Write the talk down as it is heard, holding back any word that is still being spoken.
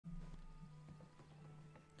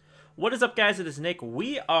What is up, guys? It is Nick.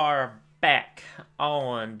 We are back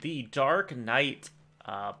on the Dark Knight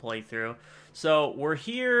playthrough. So we're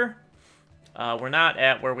here. We're not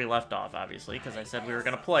at where we left off, obviously, because I said we were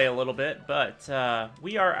going to play a little bit. But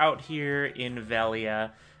we are out here in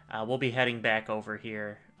Velia. We'll be heading back over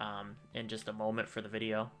here in just a moment for the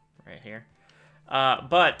video right here.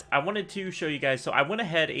 But I wanted to show you guys. So I went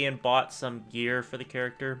ahead and bought some gear for the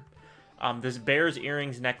character. This bear's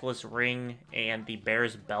earrings, necklace, ring, and the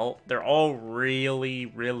bear's belt, they're all really,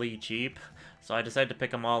 really cheap. So I decided to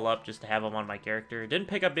pick them all up just to have them on my character. Didn't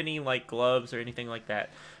pick up any, like, gloves or anything like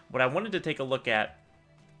that. What I wanted to take a look at,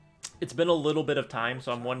 it's been a little bit of time,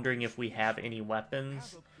 so I'm wondering if we have any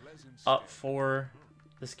weapons up for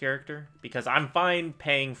this character. Because I'm fine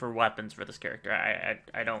paying for weapons for this character.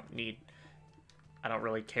 I don't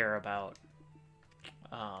really care about,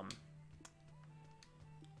 what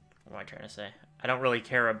am I trying to say? I don't really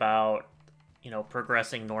care about, you know,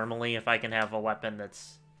 progressing normally. If I can have a weapon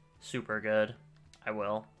that's super good, I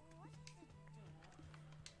will.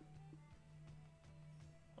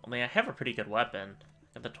 Only I have a pretty good weapon.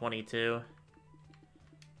 Got the 22.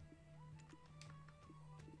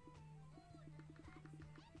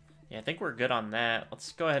 Yeah, I think we're good on that.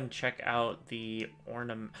 Let's go ahead and check out the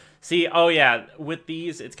ornament. See, oh yeah, with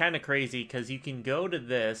these, it's kind of crazy because you can go to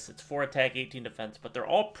this. It's 4 attack, 18 defense, but they're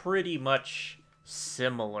all pretty much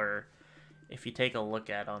similar if you take a look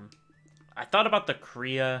at them. I thought about the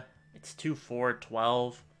Ciri. It's 2, 4,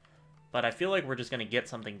 12, but I feel like we're just going to get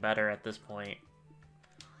something better at this point.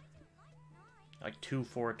 Like 2,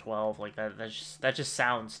 4, 12, like that just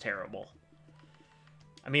sounds terrible.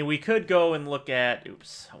 I mean, we could go and look at...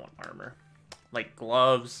 Oops, I want armor. Like,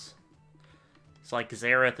 gloves. It's like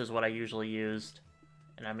Xerath is what I usually used.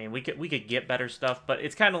 And I mean, we could get better stuff, but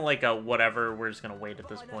it's kind of like a whatever, we're just going to wait at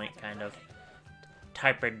this point kind of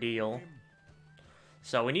type of deal.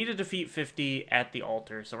 So we need to defeat 50 at the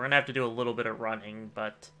altar, so we're going to have to do a little bit of running,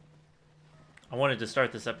 but I wanted to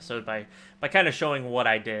start this episode by kind of showing what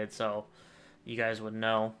I did, so you guys would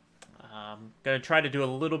know. I'm going to try to do a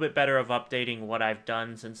little bit better of updating what I've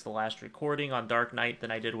done since the last recording on Dark Knight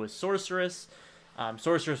than I did with Sorceress.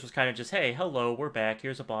 Sorceress was kind of just, hey, hello, we're back,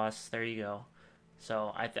 here's a boss, there you go.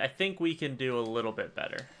 So I think we can do a little bit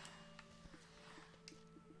better.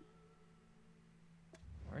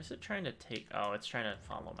 Where is it trying to take? Oh, it's trying to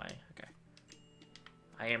follow my... Okay.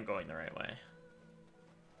 I am going the right way.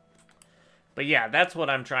 But yeah, that's what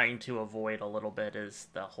I'm trying to avoid a little bit, is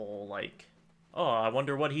the whole, like... Oh, I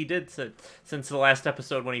wonder what he did since the last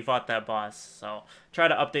episode when he fought that boss. So, try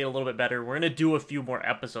to update a little bit better. We're going to do a few more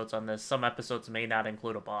episodes on this. Some episodes may not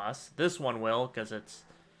include a boss. This one will, because it's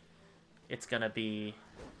going to be...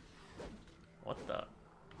 What the...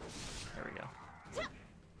 There we go.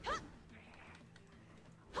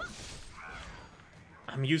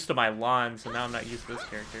 I'm used to my lawn, so now I'm not used to this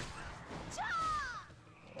character.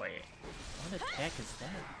 Wait, what attack is that?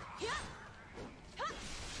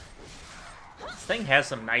 This thing has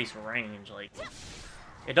some nice range, like,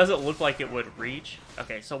 it doesn't look like it would reach.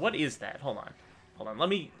 Okay, so what is that? Hold on. Let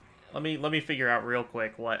me figure out real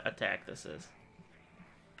quick what attack this is.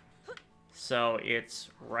 So it's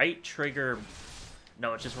right trigger.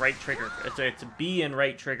 No, it's just right trigger. It's B and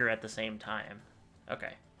right trigger at the same time.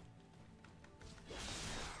 Okay.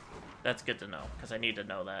 That's good to know, because I need to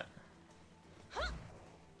know that.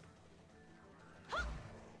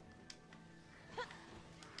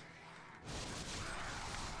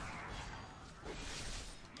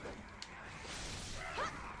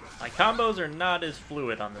 My combos are not as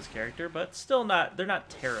fluid on this character, but still not, they're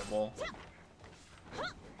not terrible.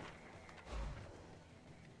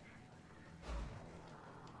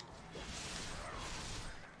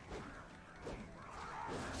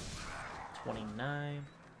 $29.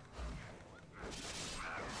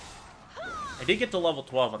 I did get to level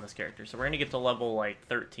 12 on this character, so we're going to get to level, like,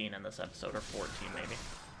 13 in this episode, or 14 maybe.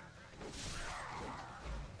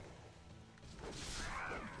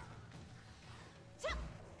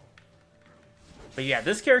 But yeah,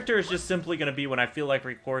 this character is just simply going to be when I feel like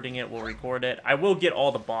recording it, we'll record it. I will get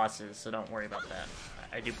all the bosses, so don't worry about that.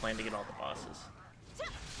 I do plan to get all the bosses.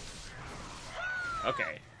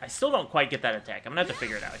 Okay, I still don't quite get that attack. I'm going to have to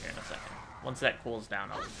figure it out here in a second. Once that cools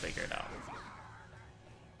down, I'll figure it out.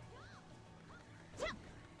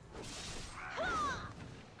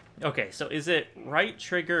 Okay, so is it right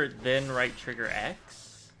trigger, then right trigger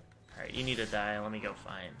X? Alright, you need to die. Let me go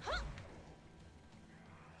find.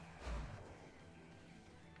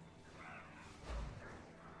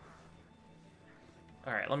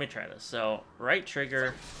 Alright, let me try this. So, right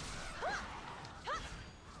trigger.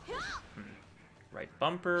 Right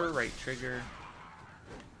bumper, right trigger.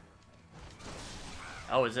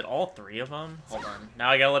 Oh, is it all 3 of them? Hold on. Now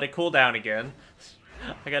I gotta let it cool down again.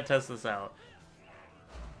 I gotta test this out.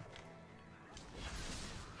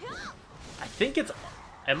 I think it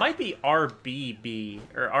might be RBB,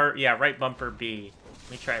 or yeah, right bumper B.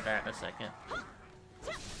 Let me try that in a second.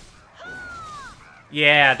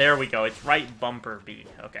 Yeah, there we go. It's right bumper B.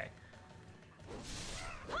 Okay.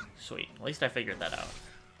 Sweet. At least I figured that out.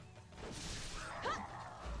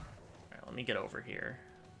 Alright, let me get over here.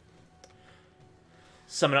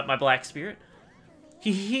 Summon up my black spirit.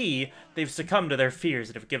 Hee hee, they've succumbed to their fears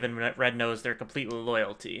and have given Red Nose their complete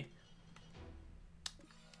loyalty.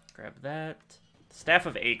 Grab that. Staff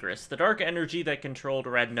of Agris. The dark energy that controlled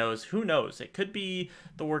Red Nose. Who knows? It could be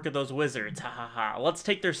the work of those wizards. Ha ha ha. Let's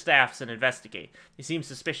take their staffs and investigate. They seem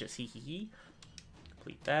suspicious. Hee hee hee.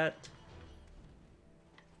 Complete that.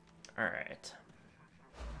 Alright.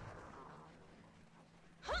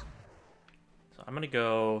 So I'm gonna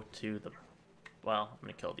go to the... Well, I'm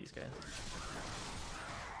gonna kill these guys.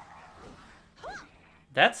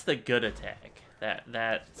 That's the good attack.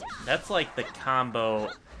 That's like the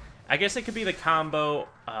combo. I guess it could be the combo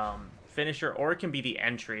finisher, or it can be the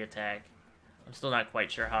entry attack. I'm still not quite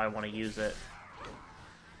sure how I want to use it.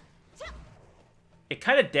 It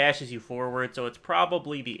kind of dashes you forward, so it's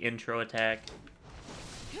probably the intro attack.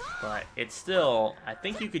 But it's still, I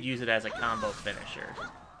think you could use it as a combo finisher.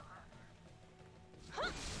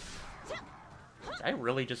 Did I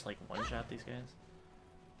really just like one-shot these guys?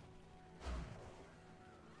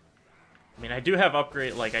 I mean, I do have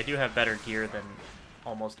upgrade, like, I do have better gear than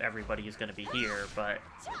almost everybody who's going to be here, but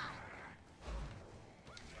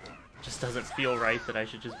it just doesn't feel right that I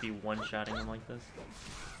should just be one-shotting them like this.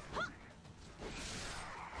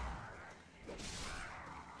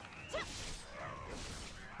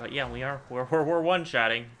 But yeah, we're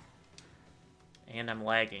one-shotting. And I'm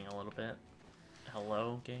lagging a little bit.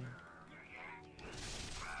 Hello, game?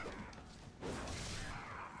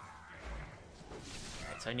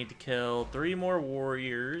 Alright, so I need to kill 3 more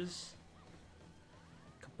warriors.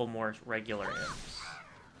 A couple more regular imps.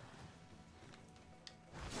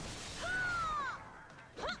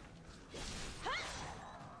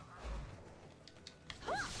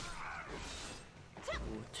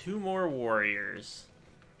 Ooh, 2 more warriors.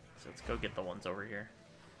 So let's go get the ones over here.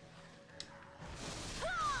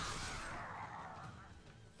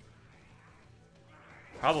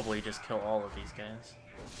 Probably just kill all of these guys.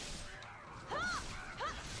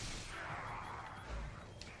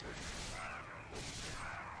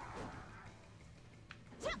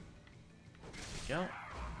 There we go.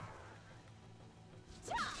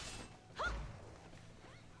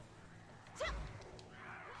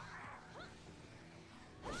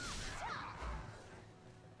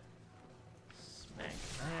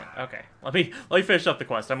 Okay, let me finish up the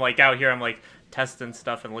quest. I'm like out here, I'm like testing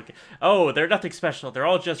stuff and looking. Oh, they're nothing special. They're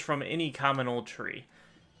all just from any common old tree.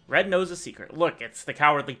 Red knows a secret. Look, it's the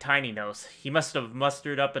cowardly Tiny Nose. He must have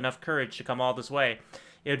mustered up enough courage to come all this way.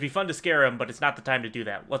 It would be fun to scare him, but it's not the time to do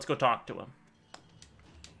that. Let's go talk to him.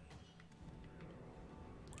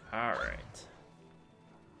 All right.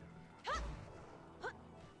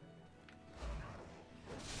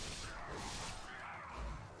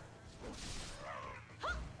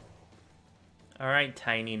 Alright,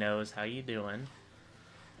 Tiny Nose, how you doing?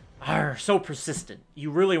 Arr, so persistent. You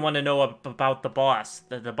really want to know about the boss,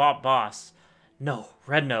 the boss. No,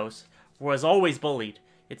 Red Nose was always bullied.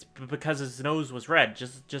 It's because his nose was red,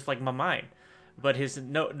 just like my mind. But his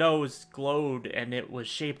nose glowed and it was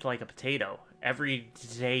shaped like a potato. Every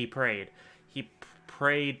day he prayed. He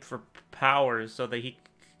prayed for powers so that he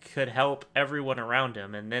could help everyone around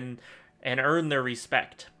him and earn their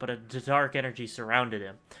respect. But a dark energy surrounded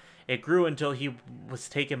him. It grew until he was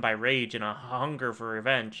taken by rage and a hunger for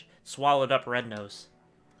revenge, swallowed up Red Nose.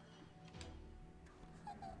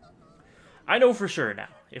 I know for sure now.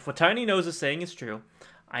 If what Tiny Nose is saying is true,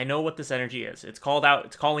 I know what this energy is. It's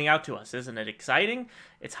calling out to us. Isn't it exciting?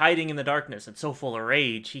 It's hiding in the darkness and so full of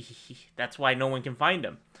rage. That's why no one can find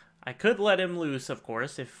him. I could let him loose, of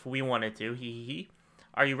course, if we wanted to.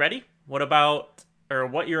 Are you ready? What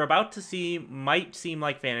you're about to see might seem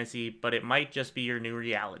like fantasy, but it might just be your new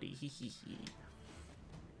reality.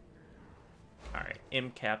 Alright,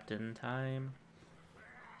 Imp Captain time.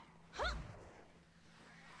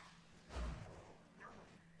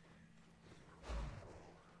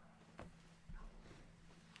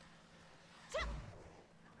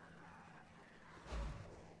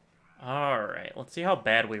 Alright, let's see how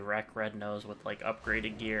bad we wreck Red Nose with, like,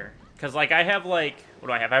 upgraded gear. Because, like, I have, like, what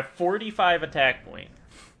do I have? I have 45 attack point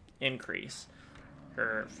increase.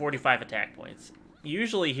 Or 45 attack points.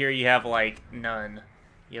 Usually here you have, like, none.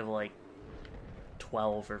 You have, like,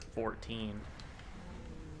 12 or 14.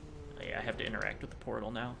 Okay, I have to interact with the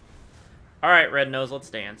portal now. Alright, Red Nose, let's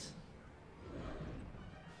dance.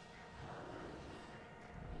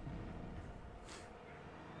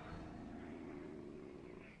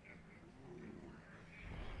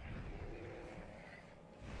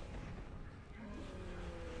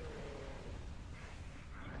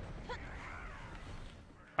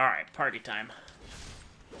 Alright, party time.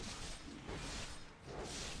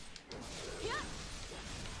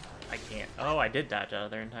 I can't. Oh, I did dodge out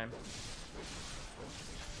of there in time.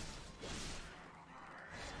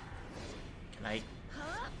 Can I...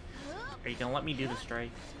 Are you gonna let me do the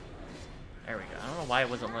strike? There we go. I don't know why it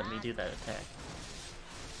wasn't letting me do that attack.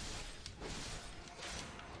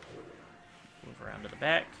 Move around to the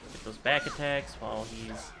back. Get those back attacks while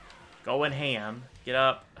he's going ham. Get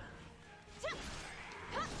up.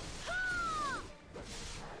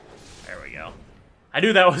 There we go. I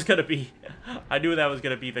knew that was gonna be... I knew that was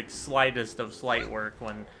gonna be the slightest of slight work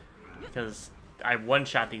when... Because I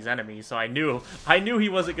one-shot these enemies, so I knew he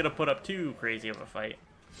wasn't gonna put up too crazy of a fight.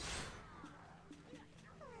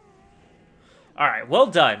 Alright, well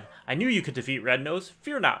done. I knew you could defeat Red Nose.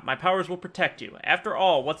 Fear not, my powers will protect you. After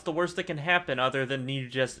all, what's the worst that can happen other than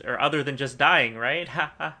just dying, right?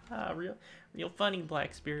 Ha ha ha, real funny,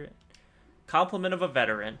 Black Spirit. Compliment of a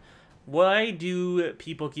veteran. Why do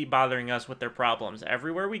people keep bothering us with their problems?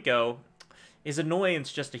 Everywhere we go, is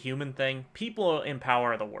annoyance just a human thing? People in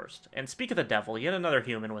power are the worst. And speak of the devil, yet another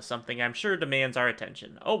human with something I'm sure demands our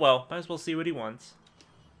attention. Oh well, might as well see what he wants.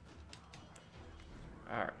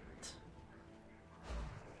 Alright.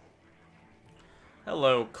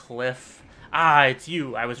 Hello, Cliff. Ah, it's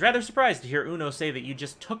you. I was rather surprised to hear Uno say that you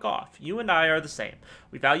just took off. You and I are the same.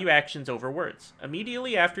 We value actions over words.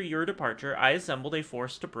 Immediately after your departure, I assembled a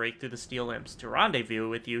force to break through the Steel Imps to rendezvous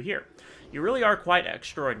with you here. You really are quite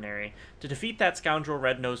extraordinary to defeat that scoundrel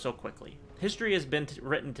Red Nose so quickly. History has been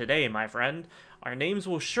written today, my friend. Our names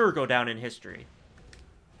will sure go down in history.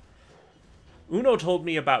 Uno told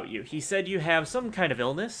me about you. He said you have some kind of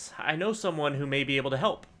illness. I know someone who may be able to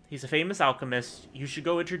help. He's a famous alchemist. You should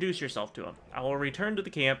go introduce yourself to him. I will return to the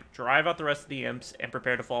camp, drive out the rest of the imps, and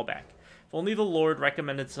prepare to fall back. If only the Lord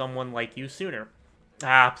recommended someone like you sooner.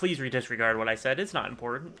 Ah, please disregard what I said. It's not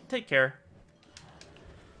important. Take care.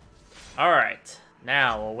 Alright.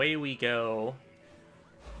 Now, away we go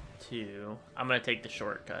to... I'm going to take the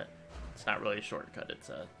shortcut. It's not really a shortcut. It's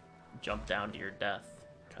a jump down to your death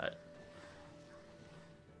cut.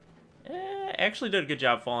 Actually did a good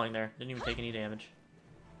job falling there. Didn't even take any damage.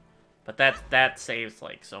 But that saves,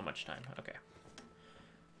 like, so much time. Okay.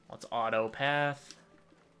 Let's auto path.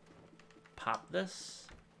 Pop this.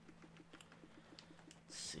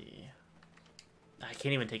 Let's see. I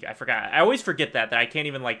can't even take... I forgot. I always forget that I can't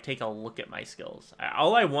even, like, take a look at my skills.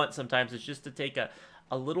 All I want sometimes is just to take a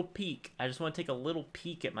little peek. I just want to take a little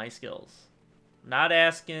peek at my skills. Not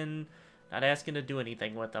asking to do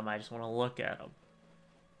anything with them. I just want to look at them.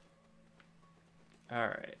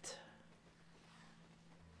 Alright.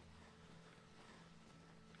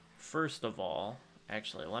 First of all,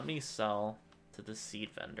 actually, let me sell to the seed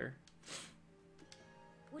vendor.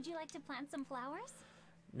 Would you like to plant some flowers?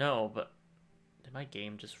 No, but did my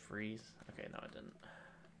game just freeze? Okay, no, it didn't.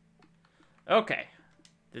 Okay.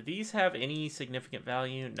 Did these have any significant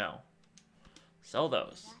value? No. Sell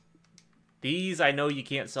those. These I know you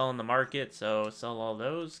can't sell in the market, so sell all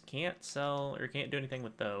those. Can't sell, or can't do anything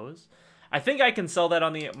with those. I think I can sell that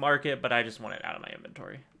on the market, but I just want it out of my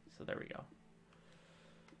inventory. So there we go.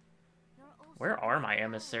 Where are my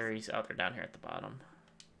emissaries? Oh, they're down here at the bottom.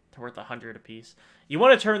 They're worth 100 apiece. You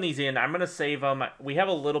want to turn these in. I'm going to save them. We have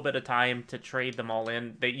a little bit of time to trade them all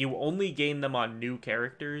in. That you only gain them on new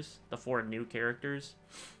characters. The 4 new characters.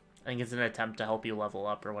 I think it's an attempt to help you level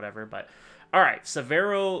up or whatever. But alright,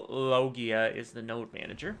 Severo Logia is the node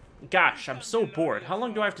manager. Gosh, I'm so bored. How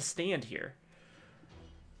long do I have to stand here?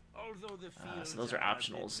 So those are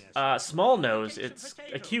optionals. Small Nose, it's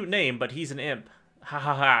a cute name, but he's an imp. Ha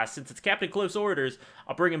ha ha, since it's Captain Cliff's orders,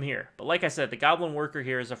 I'll bring him here. But like I said, the goblin worker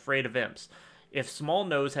here is afraid of imps. If Small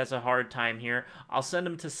Nose has a hard time here, I'll send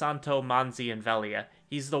him to Santo Manzi in Velia.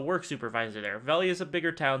 He's the work supervisor there. Velia's a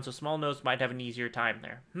bigger town, so Small Nose might have an easier time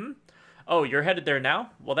there. Oh, you're headed there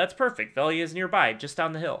now? Well, that's perfect. Velia is nearby, just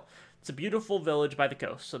down the hill. It's a beautiful village by the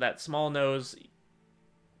coast, so that Small Nose,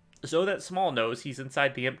 he's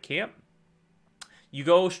inside the imp camp. You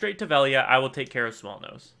go straight to Velia, I will take care of Small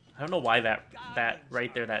Nose. I don't know why that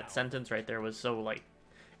right there, that sentence right there was so, like,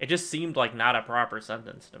 it just seemed like not a proper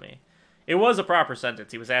sentence to me. It was a proper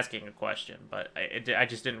sentence. He was asking a question, but I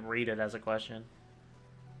just didn't read it as a question.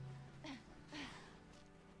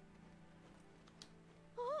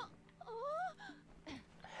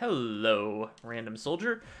 Hello, random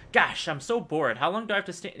soldier. Gosh, I'm so bored. How long do I have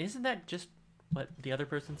to stand? Isn't that just what the other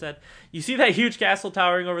person said? You see that huge castle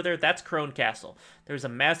towering over there? That's Krone Castle. There's a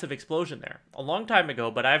massive explosion there. A long time ago,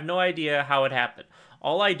 but I have no idea how it happened.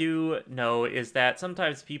 All I do know is that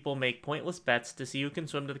sometimes people make pointless bets to see who can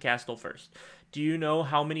swim to the castle first. Do you know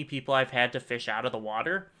how many people I've had to fish out of the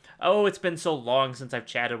water? Oh, it's been so long since I've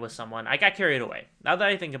chatted with someone. I got carried away. Now that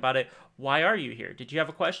I think about it, why are you here? Did you have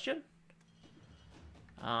a question?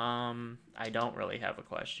 I don't really have a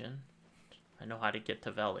question. I know how to get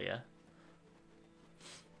to Velia.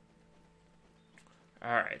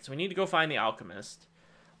 Alright, so we need to go find the alchemist.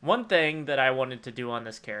 One thing that I wanted to do on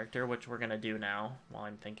this character, which we're going to do now while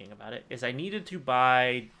I'm thinking about it, is I needed to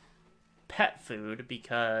buy pet food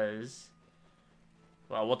because...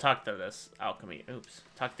 Well, we'll talk to this alchemy. Oops.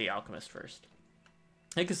 Talk to the alchemist first.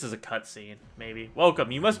 I think this is a cutscene, maybe.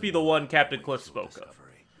 Welcome. You must be the one Captain Cliff spoke of.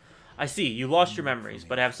 I see. You lost your memories,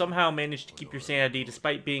 but have somehow managed to keep your sanity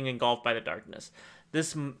despite being engulfed by the darkness.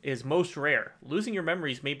 This is most rare. Losing your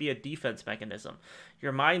memories may be a defense mechanism,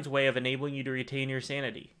 your mind's way of enabling you to retain your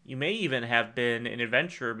sanity. You may even have been an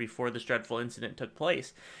adventurer before this dreadful incident took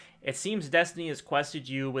place. It seems destiny has quested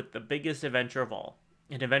you with the biggest adventure of all,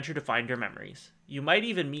 an adventure to find your memories. You might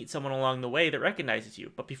even meet someone along the way that recognizes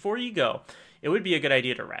you, but before you go, it would be a good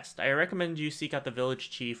idea to rest. I recommend you seek out the village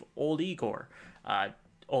chief, Old Igor.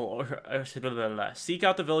 Seek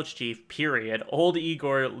out the village chief, period. Old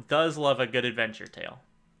Igor does love a good adventure tale.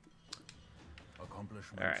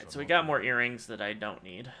 Alright, so we got more earrings that I don't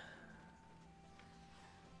need.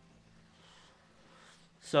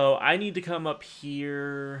 So I need to come up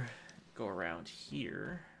here, go around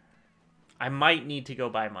here. I might need to go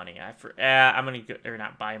buy money. I'm gonna go, or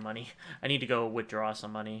not buy money. I need to go withdraw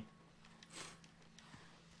some money.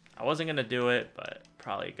 I wasn't gonna do it, but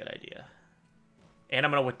probably a good idea. And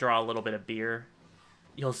I'm going to withdraw a little bit of beer.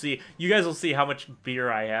 You'll see. You guys will see how much beer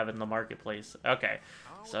I have in the marketplace. Okay.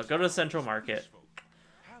 So go to the Central Market.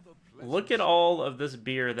 Look at all of this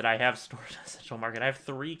beer that I have stored in the Central Market. I have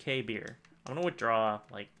 3K beer. I'm going to withdraw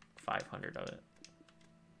like 500 of it.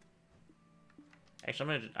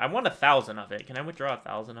 Actually, I want 1,000 of it. Can I withdraw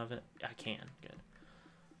 1,000 of it? I can. Good.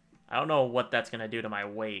 I don't know what that's going to do to my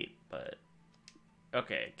weight, but...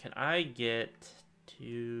 Okay. Can I get...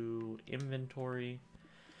 to inventory.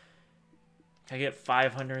 Can I get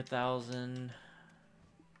 500,000?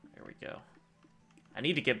 There we go. I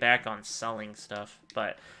need to get back on selling stuff,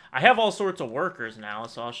 but I have all sorts of workers now,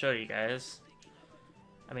 so I'll show you guys.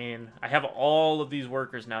 I mean, I have all of these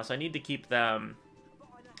workers now, so I need to keep them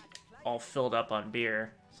all filled up on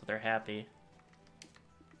beer, so they're happy.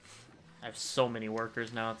 I have so many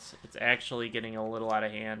workers now, it's actually getting a little out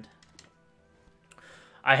of hand.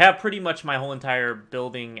 I have pretty much my whole entire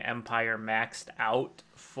building empire maxed out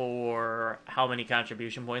for how many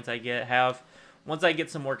contribution points I have. Once I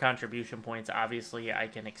get some more contribution points, obviously I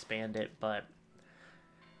can expand it, but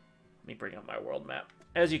let me bring up my world map.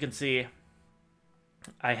 As you can see,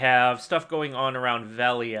 I have stuff going on around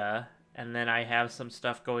Velia, and then I have some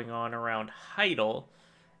stuff going on around Heidel,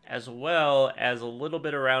 as well as a little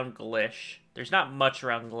bit around Glish. There's not much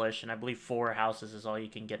around Glish, and I believe 4 houses is all you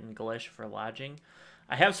can get in Glish for lodging.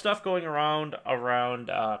 I have stuff going around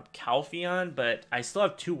Calpheon, but I still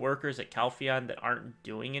have 2 workers at Calpheon that aren't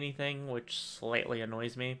doing anything, which slightly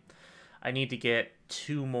annoys me. I need to get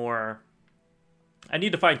 2 more. I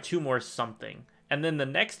need to find 2 more something. And then the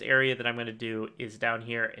next area that I'm going to do is down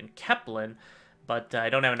here in Keplin, but I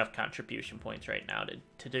don't have enough contribution points right now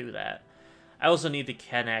to do that. I also need to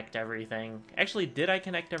connect everything. Actually, did I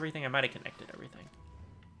connect everything? I might have connected everything.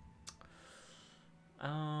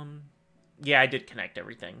 Yeah, I did connect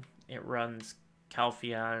everything. It runs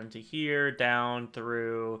Calpheon to here, down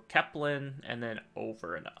through Keplin, and then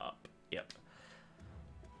over and up. Yep.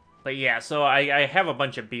 But yeah, so I have a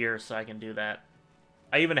bunch of beer, so I can do that.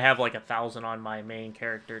 I even have like 1,000 on my main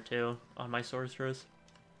character, too, on my sorceress.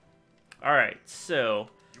 Alright, so...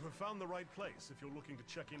 You have found the right place if you're looking to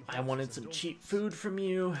check in. I wanted some cheap food from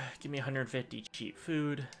you. Give me 150 cheap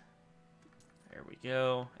food. There we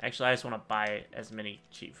go. Actually, I just want to buy as many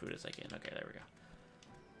cheap food as I can. Okay, there we go.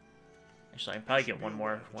 Actually, I can probably get one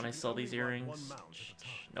more when I sell these earrings.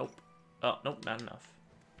 Nope. Oh, nope, not enough.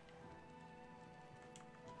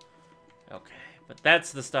 Okay, but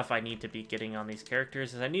that's the stuff I need to be getting on these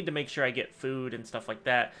characters. Is I need to make sure I get food and stuff like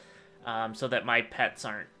that, so that my pets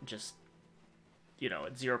aren't just, you know,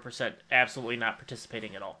 at 0%, absolutely not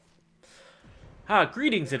participating at all.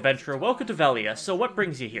 Greetings, adventurer. Welcome to Velia. So what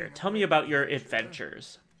brings you here? Tell me about your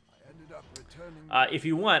adventures. If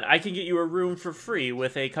you want, I can get you a room for free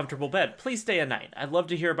with a comfortable bed. Please stay a night. I'd love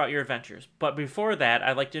to hear about your adventures. But before that,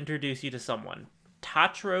 I'd like to introduce you to someone.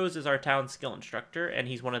 Tatros is our town skill instructor, and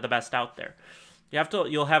he's one of the best out there.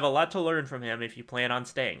 You'll have a lot to learn from him if you plan on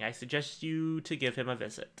staying. I suggest you to give him a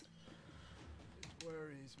visit. It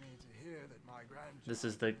worries me to hear that my grandchild... This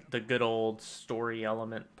is the good old story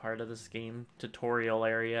element part of this game. Tutorial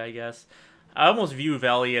area, I guess. I almost view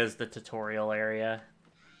Valley as the tutorial area.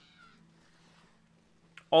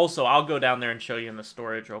 Also, I'll go down there and show you in the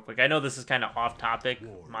storage real quick. I know this is kind of off topic.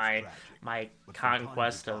 My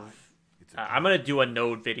conquest of... I'm going to do a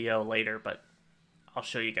node video later, but I'll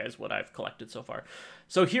show you guys what I've collected so far.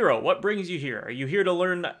 So, Hero, what brings you here? Are you here to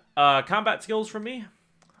learn combat skills from me?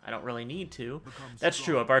 I don't really need to. That's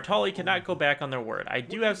true. A Bartali cannot go back on their word. I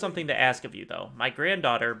do have something to ask of you, though. My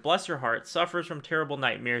granddaughter, bless her heart, suffers from terrible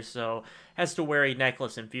nightmares, so has to wear a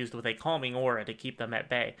necklace infused with a calming aura to keep them at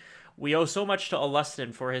bay. We owe so much to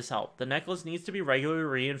Alustin for his help. The necklace needs to be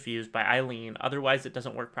regularly reinfused by Eileen, otherwise it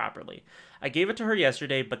doesn't work properly. I gave it to her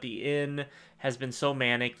yesterday, but the inn has been so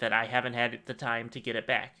manic that I haven't had the time to get it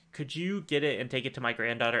back. Could you get it and take it to my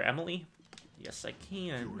granddaughter, Emily? Yes, I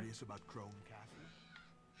can.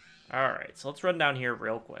 Alright, so let's run down here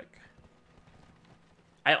real quick.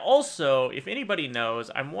 I also, if anybody knows,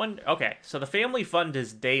 okay, so the family fund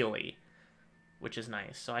is daily, which is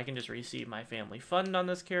nice. So I can just receive my family fund on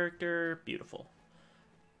this character. Beautiful.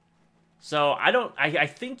 So I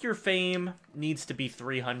think your fame needs to be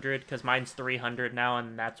 300 because mine's 300 now,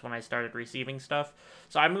 and that's when I started receiving stuff.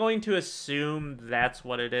 So I'm going to assume that's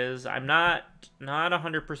what it is. I'm not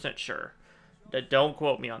 100% sure. Don't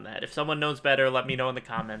quote me on that. If someone knows better, let me know in the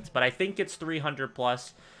comments. But I think it's 300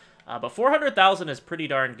 plus. But 400,000 is pretty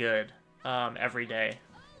darn good every day.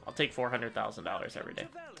 I'll take $400,000 every day.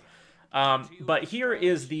 But here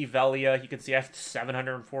is the Velia. You can see I have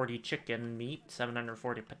 740 chicken meat,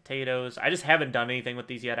 740 potatoes. I just haven't done anything with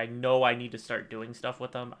these yet. I know I need to start doing stuff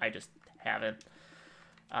with them. I just haven't.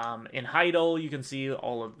 In Heidel, you can see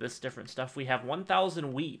all of this different stuff. We have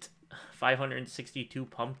 1,000 wheat, 562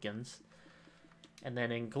 pumpkins. And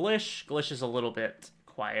then in Glish is a little bit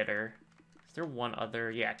quieter. Is there one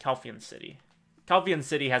other? Yeah, Calfian City. Calfian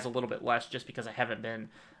City has a little bit less just because I haven't been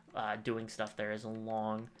doing stuff there as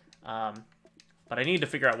long. But I need to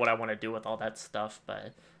figure out what I want to do with all that stuff.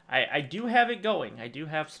 But I do have it going. I do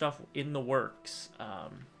have stuff in the works.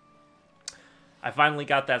 I finally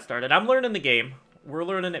got that started. I'm learning the game. We're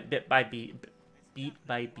learning it bit by beat. Beat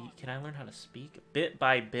by beat. Can I learn how to speak? Bit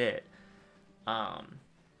by bit.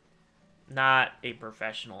 Not a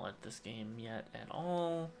professional at this game yet at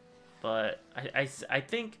all. But I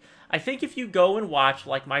think if you go and watch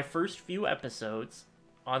like my first few episodes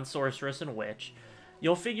on Sorceress and Witch,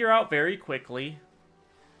 you'll figure out very quickly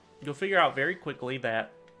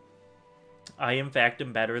that I, in fact,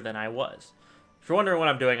 am better than I was. If you're wondering what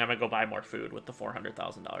I'm doing, I'm going to go buy more food with the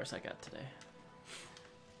 $400,000 I got today.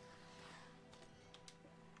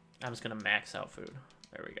 I'm just going to max out food.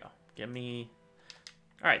 There we go. Give me...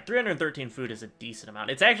 Alright, 313 food is a decent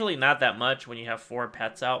amount. It's actually not that much when you have 4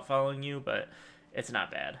 pets out following you, but it's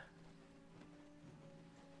not bad.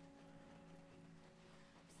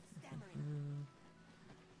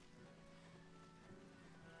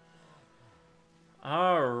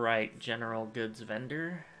 Alright, general goods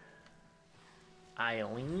vendor.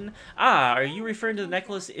 Eileen. Ah, are you referring to the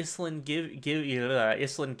necklace Islin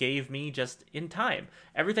gave me just in time?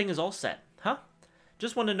 Everything is all set, huh?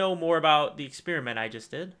 Just want to know more about the experiment I just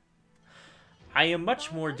did. I am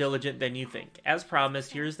much more diligent than you think. As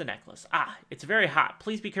promised, here's the necklace. Ah, it's very hot.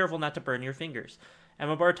 Please be careful not to burn your fingers.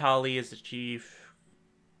 Emma Bartali is the chief...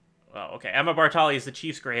 Well, okay. Emma Bartali is the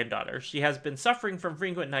chief's granddaughter. She has been suffering from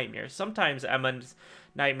frequent nightmares. Sometimes Emma's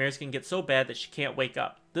nightmares can get so bad that she can't wake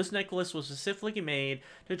up. This necklace was specifically made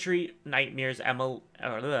to treat nightmares. Emma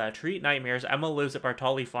lives at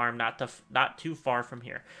Bartali Farm, not too far from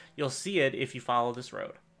here. You'll see it if you follow this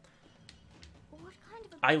road.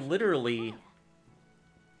 I literally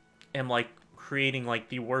am like creating like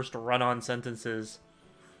the worst run-on sentences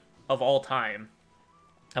of all time.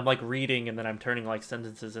 I'm like reading and then I'm turning like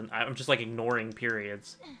sentences and I'm just like ignoring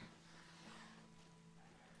periods.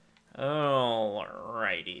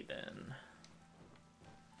 Alrighty then.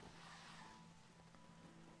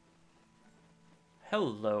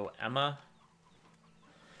 Hello, Emma.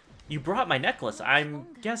 You brought my necklace. I'm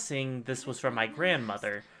guessing this was from my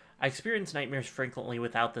grandmother. I experience nightmares frequently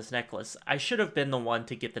without this necklace. I should have been the one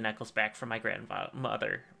to get the necklace back from my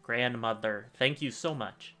grandmother. Thank you so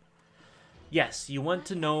much. Yes, you want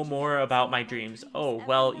to know more about my dreams. Oh,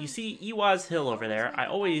 well, you see Iwa's hill over there. I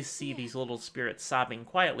always see these little spirits sobbing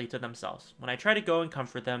quietly to themselves. When I try to go and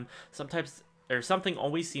comfort them, sometimes something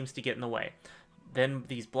always seems to get in the way. Then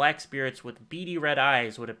these black spirits with beady red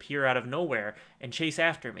eyes would appear out of nowhere and chase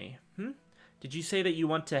after me. Did you say that you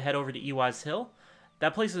want to head over to Iwa's Hill?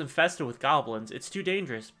 That place is infested with goblins. It's too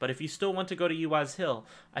dangerous, but if you still want to go to Iwa's Hill,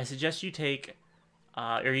 I suggest you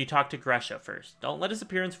you talk to Gresha first. Don't let his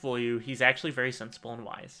appearance fool you. He's actually very sensible and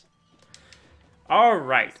wise.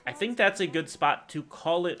 Alright, I think that's a good spot to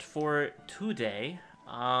call it for today.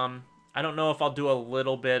 I don't know if I'll do a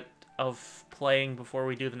little bit of playing before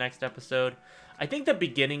we do the next episode. I think the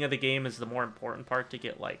beginning of the game is the more important part to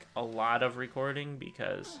get, like, a lot of recording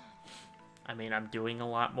because, I mean, I'm doing a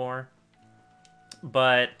lot more.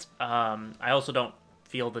 But I also don't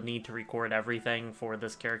feel the need to record everything for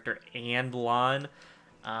this character and Lon.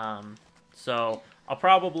 So I'll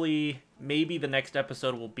probably, maybe the next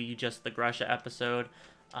episode will be just the Gresha episode,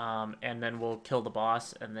 and then we'll kill the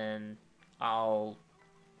boss, and then I'll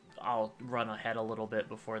run ahead a little bit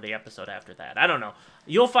before the episode after that. I don't know.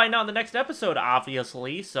 You'll find out in the next episode,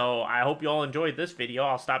 obviously, so I hope you all enjoyed this video.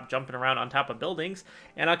 I'll stop jumping around on top of buildings,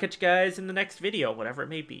 and I'll catch you guys in the next video, whatever it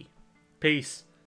may be. Peace.